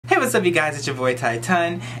What's up you guys, it's your boy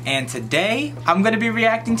Tyetun, and today I'm gonna be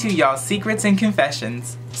reacting to y'all's secrets and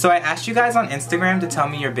confessions. So I asked you guys on Instagram to tell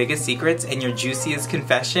me your biggest secrets and your juiciest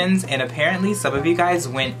confessions, and apparently some of you guys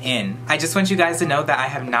went in. I just want you guys to know that I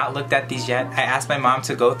have not looked at these yet. I asked my mom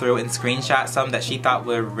to go through and screenshot some that she thought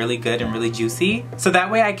were really good and really juicy, so that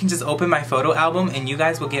way I can just open my photo album and you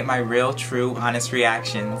guys will get my real, true, honest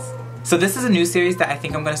reactions. So this is a new series that I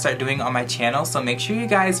think I'm going to start doing on my channel, so make sure you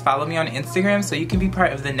guys follow me on Instagram so you can be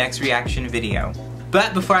part of the next reaction video.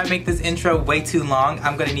 But before I make this intro way too long,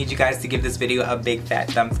 I'm going to need you guys to give this video a big fat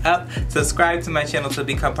thumbs up, subscribe to my channel to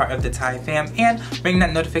become part of the Ty fam, and ring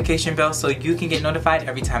that notification bell so you can get notified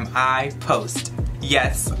every time I post.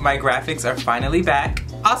 Yes, my graphics are finally back.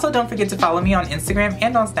 Also, don't forget to follow me on Instagram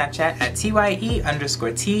and on Snapchat at TYE_TUN.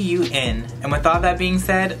 And with all that being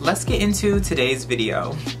said, let's get into today's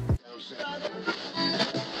video.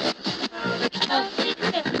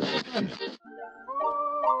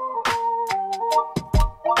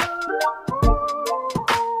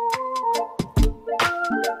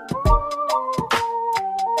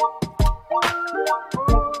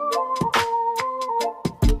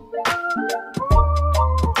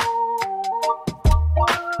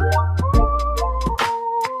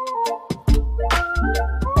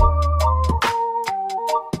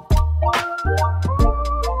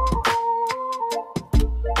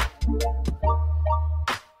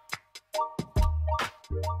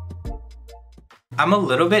 I'm a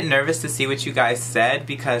little bit nervous to see what you guys said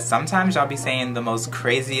because sometimes y'all be saying the most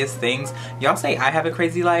craziest things. Y'all say I have a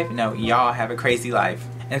crazy life? No, y'all have a crazy life.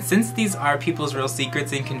 And since these are people's real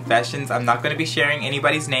secrets and confessions, I'm not going to be sharing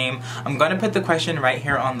anybody's name. I'm going to put the question right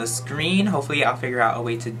here on the screen. Hopefully I'll figure out a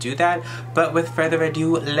way to do that. But with further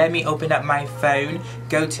ado, let me open up my phone,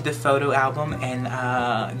 go to the photo album,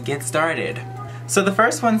 and get started. So the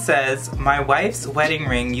first one says, my wife's wedding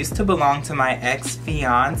ring used to belong to my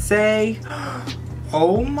ex-fiance.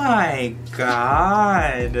 Oh my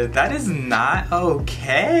god, that is not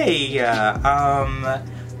okay.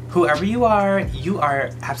 Whoever you are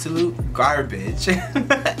absolute garbage.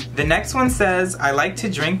 The next one says, I like to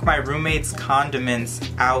drink my roommate's condiments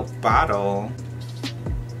out bottle.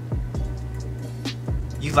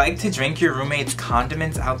 You like to drink your roommate's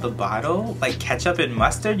condiments out the bottle? Like ketchup and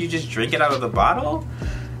mustard, you just drink it out of the bottle?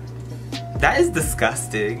 That is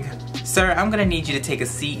disgusting. Sir, I'm gonna need you to take a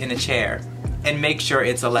seat in a chair and make sure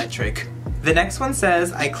it's electric. The next one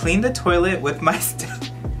says, I clean the toilet with my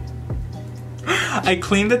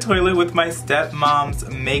stepmom's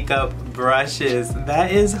makeup brushes.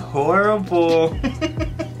 That is horrible.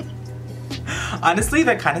 Honestly,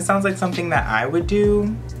 that kind of sounds like something that I would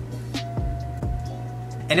do.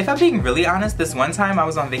 And if I'm being really honest, this one time I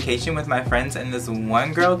was on vacation with my friends and this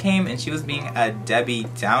one girl came and she was being a Debbie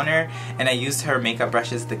Downer and I used her makeup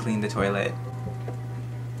brushes to clean the toilet.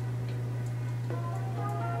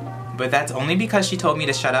 But that's only because she told me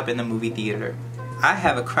to shut up in the movie theater. I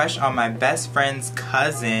have a crush on my best friend's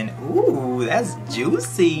cousin. Ooh, that's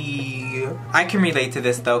juicy. I can relate to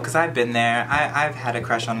this though, because I've been there. I've had a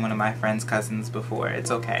crush on one of my friend's cousins before. It's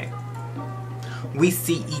okay. We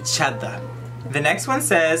see each other. The next one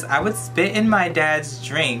says, I would spit in my dad's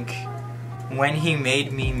drink when he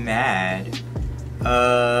made me mad.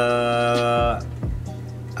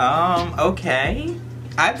 Okay.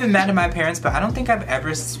 I've been mad at my parents, but I don't think I've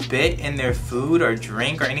ever spit in their food or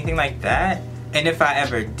drink or anything like that. And if I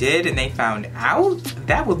ever did and they found out,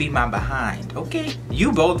 that would be my behind, okay?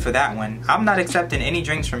 You bold for that one. I'm not accepting any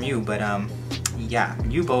drinks from you, but yeah,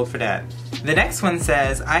 you bold for that. The next one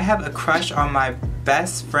says, I have a crush on my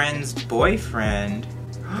best friend's boyfriend.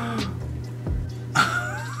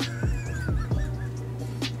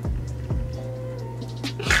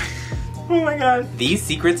 Oh my god. These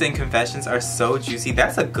secrets and confessions are so juicy.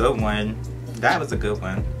 That's a good one. That was a good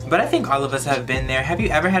one. But I think all of us have been there. Have you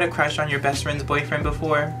ever had a crush on your best friend's boyfriend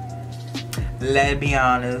before? Let's be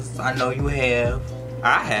honest. I know you have.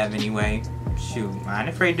 I have anyway. Shoot, I ain't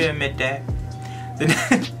afraid to admit that.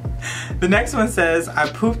 The next one says, I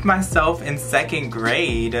pooped myself in 2nd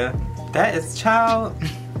grade. That is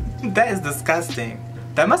that is disgusting.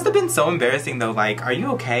 That must have been so embarrassing though. Like, are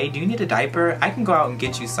you okay? Do you need a diaper? I can go out and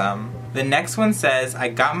get you some. The next one says, I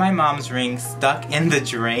got my mom's ring stuck in the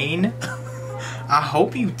drain. I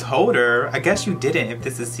hope you told her. I guess you didn't if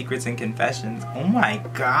this is secrets and confessions. Oh my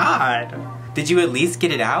god. Did you at least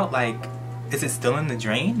get it out? Like, is it still in the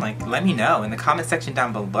drain? Like, let me know in the comment section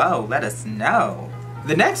down below. Let us know.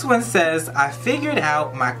 The next one says, I figured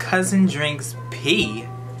out my cousin drinks pee.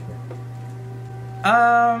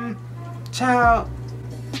 Child.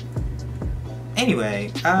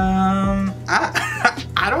 Anyway,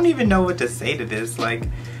 I don't even know what to say to this. Like,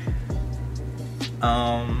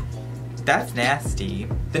 That's nasty.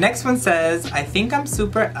 The next one says, I think I'm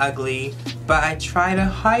super ugly, but I try to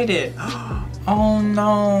hide it. Oh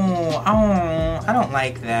no, oh, I don't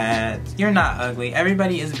like that. You're not ugly.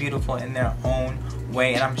 Everybody is beautiful in their own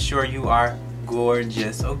way, and I'm sure you are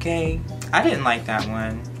gorgeous, okay? I didn't like that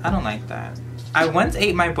one. I don't like that. I once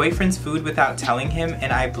ate my boyfriend's food without telling him,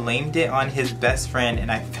 and I blamed it on his best friend, and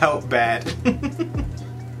I felt bad.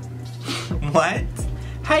 What?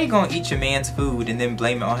 How you gonna eat your man's food and then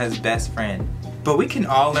blame it on his best friend? But we can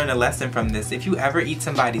all learn a lesson from this. If you ever eat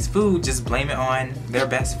somebody's food, just blame it on their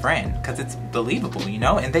best friend, because it's believable, you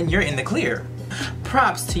know? And then you're in the clear.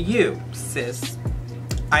 Props to you, sis.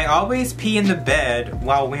 I always pee in the bed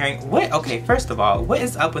while wearing... What? Okay, first of all, what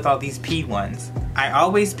is up with all these pee ones? I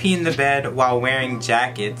always pee in the bed while wearing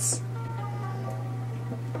jackets.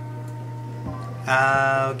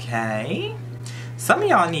 Okay. Some of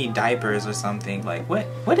y'all need diapers or something. Like,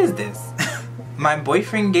 what is this? My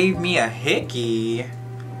boyfriend gave me a hickey.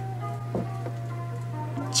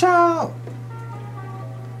 Child,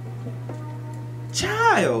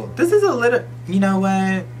 this is a little... You know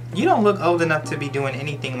what? You don't look old enough to be doing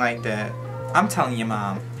anything like that. I'm telling your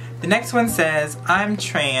mom. The next one says, I'm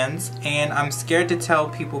trans and I'm scared to tell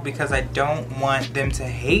people because I don't want them to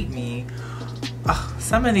hate me. Ugh,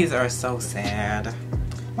 some of these are so sad.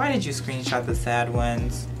 Why did you screenshot the sad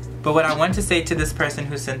ones? But what I want to say to this person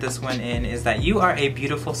who sent this one in is that you are a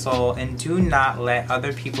beautiful soul and do not let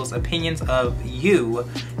other people's opinions of you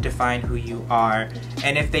define who you are.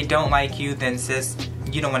 And if they don't like you, then sis,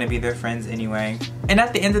 you don't want to be their friends anyway. And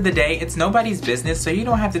at the end of the day, it's nobody's business, so you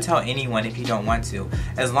don't have to tell anyone if you don't want to.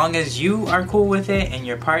 As long as you are cool with it and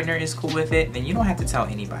your partner is cool with it, then you don't have to tell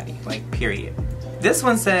anybody, like, period. This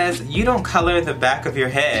one says, you don't color the back of your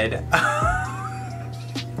head.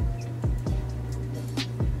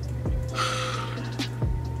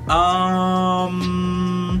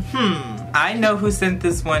 I know who sent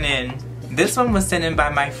this one in. This one was sent in by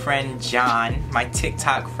my friend John, my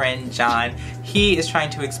TikTok friend John. He is trying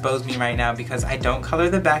to expose me right now because I don't color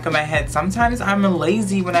the back of my head. Sometimes I'm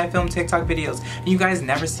lazy when I film TikTok videos. And you guys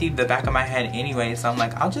never see the back of my head anyway, so I'm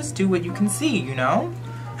like, I'll just do what you can see, you know?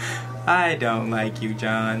 I don't like you,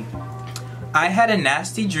 John. I had a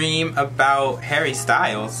nasty dream about Harry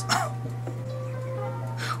Styles. Oh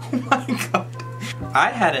my god.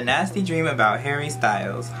 I had a nasty dream about Harry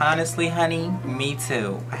Styles. Honestly, honey, me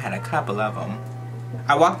too. I had a couple of them.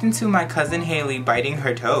 I walked into my cousin Haley biting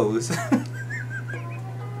her toes.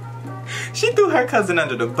 She threw her cousin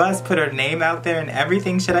under the bus, put her name out there and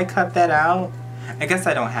everything. Should I cut that out? I guess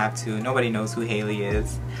I don't have to. Nobody knows who Haley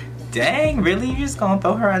is. Dang, really? You just gonna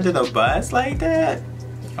throw her under the bus like that?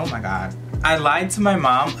 Oh my god. I lied to my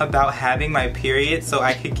mom about having my period so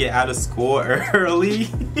I could get out of school early.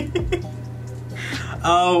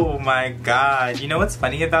 Oh my god. You know what's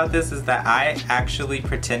funny about this is that I actually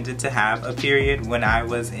pretended to have a period when I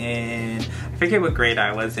was in, I forget what grade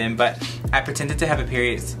I was in, but I pretended to have a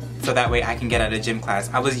period so that way I can get out of gym class.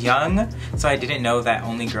 I was young, so I didn't know that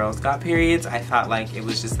only girls got periods. I thought like it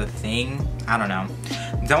was just a thing. I don't know.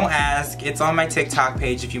 Don't ask. It's on my TikTok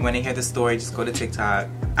page. If you want to hear the story, just go to TikTok.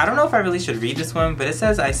 I don't know if I really should read this one, but it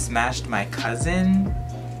says I smashed my cousin.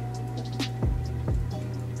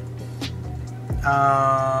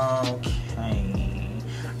 Okay.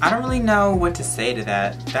 I don't really know what to say to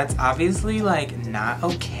that. That's obviously like not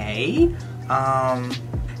okay.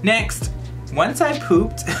 Next. Once I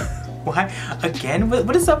pooped. Why? Again?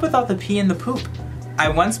 What is up with all the pee and the poop? I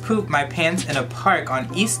once pooped my pants in a park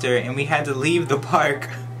on Easter and we had to leave the park,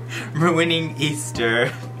 ruining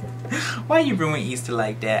Easter. Why you ruin Easter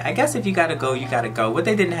like that? I guess if you gotta go, you gotta go. What,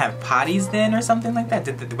 they didn't have potties then or something like that?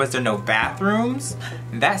 Was there no bathrooms?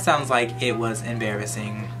 That sounds like it was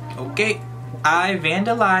embarrassing. Okay. I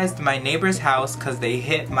vandalized my neighbor's house because they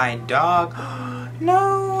hit my dog.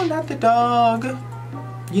 No, not the dog.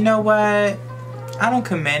 You know what? I don't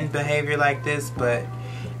commend behavior like this, but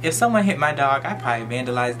if someone hit my dog, I'd probably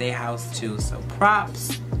vandalize their house too. So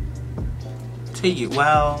props to you.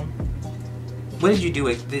 Well, what did you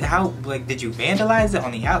do? How, like, did you vandalize it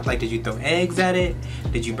on the out? Like, did you throw eggs at it?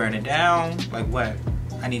 Did you burn it down? Like, what?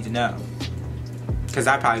 I need to know. Because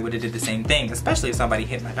I probably would have did the same thing, especially if somebody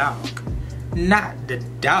hit my dog. Not the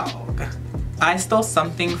dog. I stole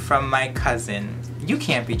something from my cousin. You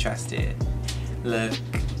can't be trusted. Look,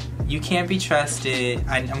 you can't be trusted.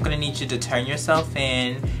 I'm gonna need you to turn yourself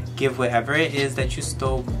in, give whatever it is that you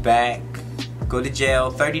stole back, go to jail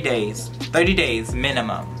 30 days. 30 days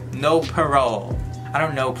minimum. No parole. I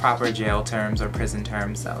don't know proper jail terms or prison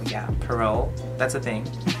terms, so yeah, parole, that's a thing.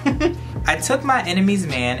 I took my enemy's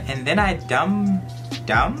man and then I dumped?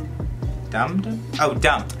 I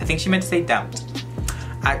think she meant to say dumped.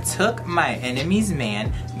 I took my enemy's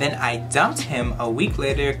man, then I dumped him a week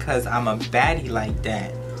later cause I'm a baddie like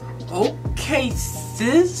that. Okay,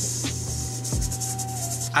 sis.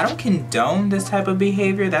 I don't condone this type of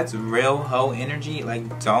behavior. That's real hoe energy.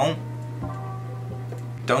 Like, don't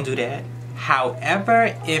do that.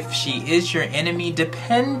 However, if she is your enemy,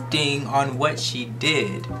 depending on what she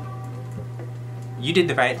did, you did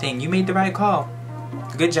the right thing. You made the right call.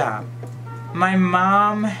 Good job. My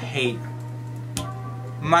mom hates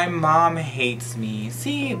me.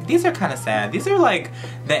 See, these are kind of sad. These are like,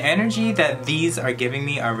 the energy that these are giving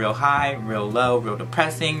me are real high, real low, real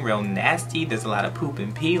depressing, real nasty. There's a lot of poop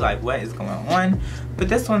and pee, like what is going on? But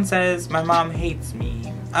this one says, my mom hates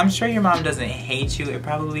me. I'm sure your mom doesn't hate you. It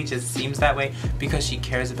probably just seems that way because she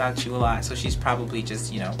cares about you a lot. So she's probably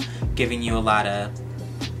just, you know, giving you a lot of,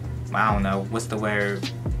 I don't know, what's the word?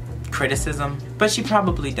 Criticism. But she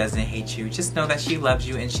probably doesn't hate you. Just know that she loves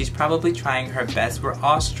you and she's probably trying her best. We're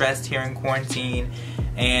all stressed here in quarantine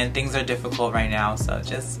and things are difficult right now, so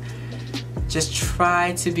just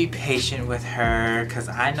try to be patient with her, because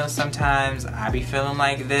I know sometimes I be feeling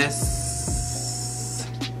like this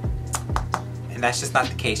and that's just not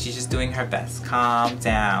the case. She's just doing her best. Calm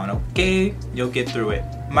down, okay? You'll get through it.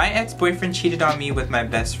 My ex-boyfriend cheated on me with my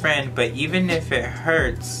best friend, but even if it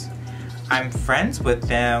hurts, I'm friends with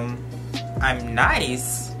them. I'm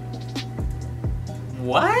nice.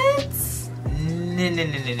 What?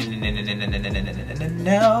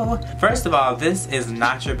 No. First of all, this is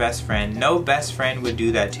not your best friend. No best friend would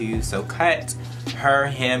do that to you. So cut her,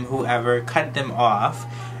 him, whoever, cut them off.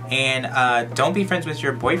 And don't be friends with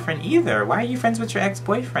your boyfriend either. Why are you friends with your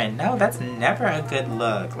ex-boyfriend? No, that's never a good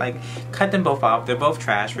look. Like, cut them both off. They're both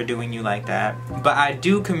trash for doing you like that. But I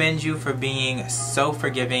do commend you for being so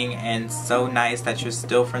forgiving and so nice that you're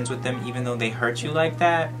still friends with them even though they hurt you like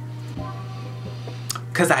that.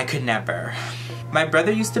 Because I could never. My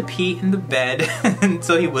brother used to pee in the bed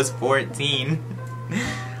until he was 14.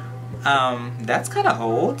 That's kind of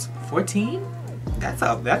old. 14? That's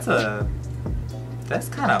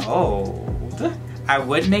kind of old. I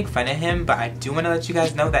would make fun of him, but I do want to let you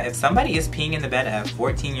guys know that if somebody is peeing in the bed at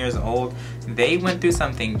 14 years old, they went through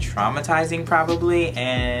something traumatizing probably,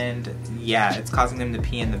 and yeah, it's causing them to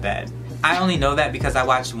pee in the bed. I only know that because I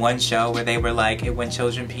watched one show where they were like, when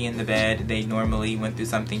children pee in the bed, they normally went through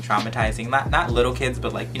something traumatizing. Not little kids,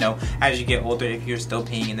 but like, you know, as you get older, if you're still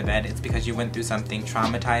peeing in the bed, it's because you went through something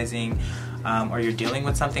traumatizing, or you're dealing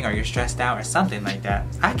with something, or you're stressed out, or something like that.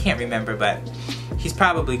 I can't remember, but he's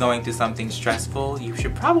probably going through something stressful. You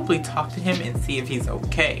should probably talk to him and see if he's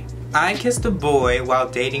okay. I kissed a boy while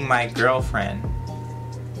dating my girlfriend.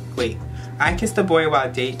 Wait, I kissed a boy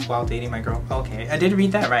while dating my girl. Okay, I did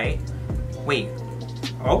read that right. Wait,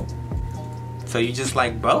 oh, so you just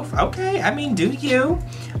like both? Okay, I mean, do you?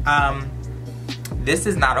 This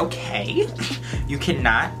is not okay. You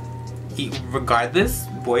cannot, regardless,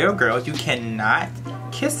 boy or girl, you cannot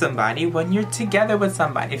kiss somebody when you're together with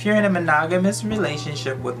somebody. If you're in a monogamous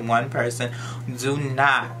relationship with one person, do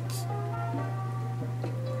not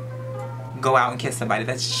go out and kiss somebody.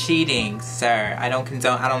 That's cheating, sir. I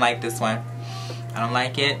don't like this one. I don't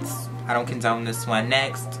like it. I don't condone this one.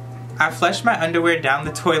 Next. I flushed my underwear down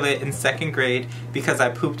the toilet in 2nd grade because I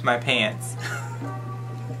pooped my pants.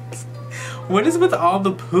 What is with all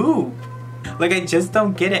the poop? Like, I just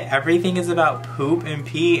don't get it. Everything is about poop and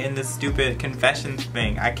pee in this stupid confessions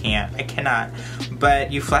thing. I cannot.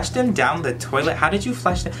 But you flushed them down the toilet? How did you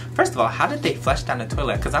flush them? First of all, how did they flush down the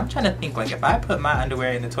toilet? Because I'm trying to think, like, if I put my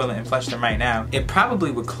underwear in the toilet and flush them right now, it probably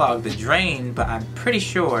would clog the drain, but I'm pretty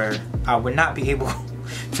sure I would not be able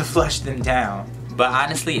to flush them down. But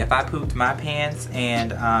honestly, if I pooped my pants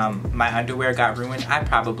and my underwear got ruined, I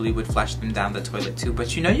probably would flush them down the toilet too.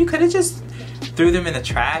 But you know, you could have just threw them in the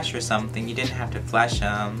trash or something. You didn't have to flush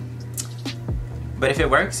them. But if it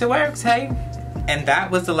works, hey. And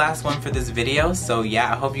that was the last one for this video. So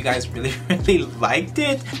yeah, I hope you guys really liked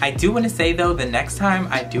it. I do want to say though, the next time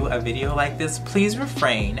I do a video like this, please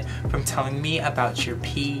refrain from telling me about your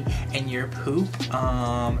pee and your poop.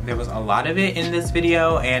 There was a lot of it in this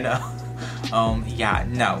video, and yeah,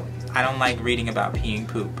 no, I don't like reading about peeing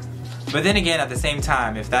poop. But then again, at the same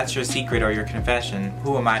time, if that's your secret or your confession,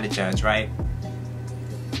 who am I to judge, right?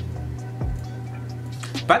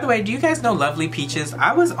 By the way, do you guys know Lovely Peaches?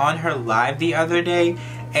 I was on her live the other day,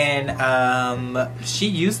 and she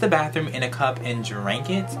used the bathroom in a cup and drank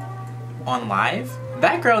it on live.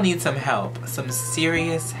 That girl needs some help, some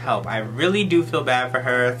serious help. I really do feel bad for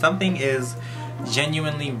her. Something is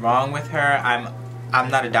genuinely wrong with her. I'm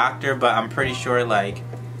not a doctor, but I'm pretty sure, like,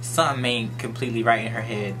 something ain't completely right in her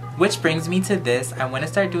head. Which brings me to this. I want to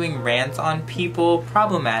start doing rants on people,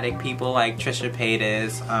 problematic people like Trisha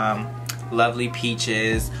Paytas, Lovely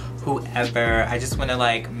Peaches, whoever. I just want to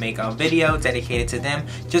like make a video dedicated to them,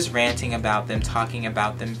 just ranting about them, talking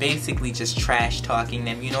about them, basically just trash talking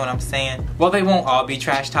them, you know what I'm saying? Well, they won't all be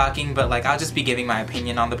trash talking, but like I'll just be giving my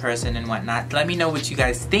opinion on the person and whatnot. Let me know what you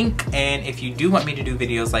guys think, and if you do want me to do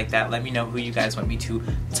videos like that, let me know who you guys want me to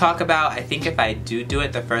talk about. I think if I do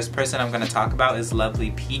it, the first person I'm going to talk about is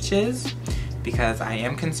Lovely Peaches, because I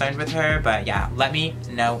am concerned with her. But yeah, let me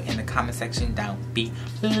know in the comment section down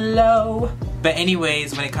below. But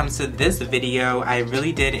anyways, when it comes to this video, I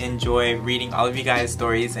really did enjoy reading all of you guys'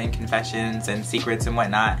 stories and confessions and secrets and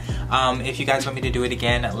whatnot. If you guys want me to do it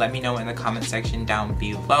again, let me know in the comment section down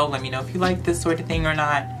below. Let me know if you like this sort of thing or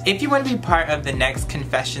not. If you want to be part of the next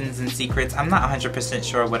confessions and secrets, I'm not 100%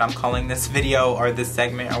 sure what I'm calling this video or this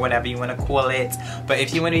segment or whatever you want to call it, but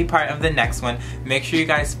if you want to be part of the next one, make sure you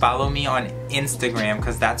guys follow me on Instagram,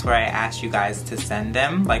 because that's where I ask you guys to send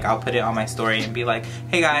them. Like, I'll put it on my story and be like,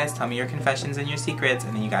 hey guys, tell me your confessions and your secrets,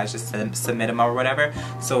 and then you guys just submit them or whatever.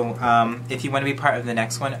 So if you want to be part of the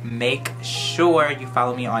next one, make sure you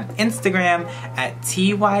follow me on Instagram at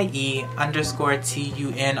TYE_TUN.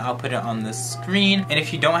 I'll put it on the screen. And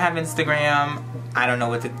if you don't have Instagram, I don't know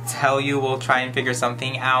what to tell you. We'll try and figure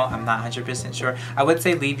something out. I'm not 100% sure. I would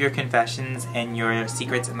say leave your confessions and your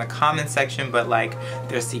secrets in the comment section, but like,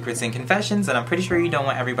 there's secrets and confessions, and I'm pretty sure you don't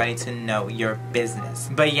want everybody to know your business.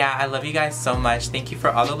 But yeah, I love you guys so much. Thank you for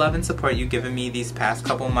all the love and support you've given me these past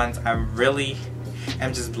couple months. I really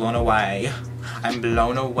am just blown away. I'm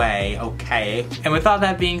blown away, okay? And with all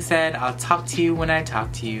that being said, I'll talk to you when I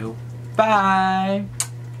talk to you. Bye!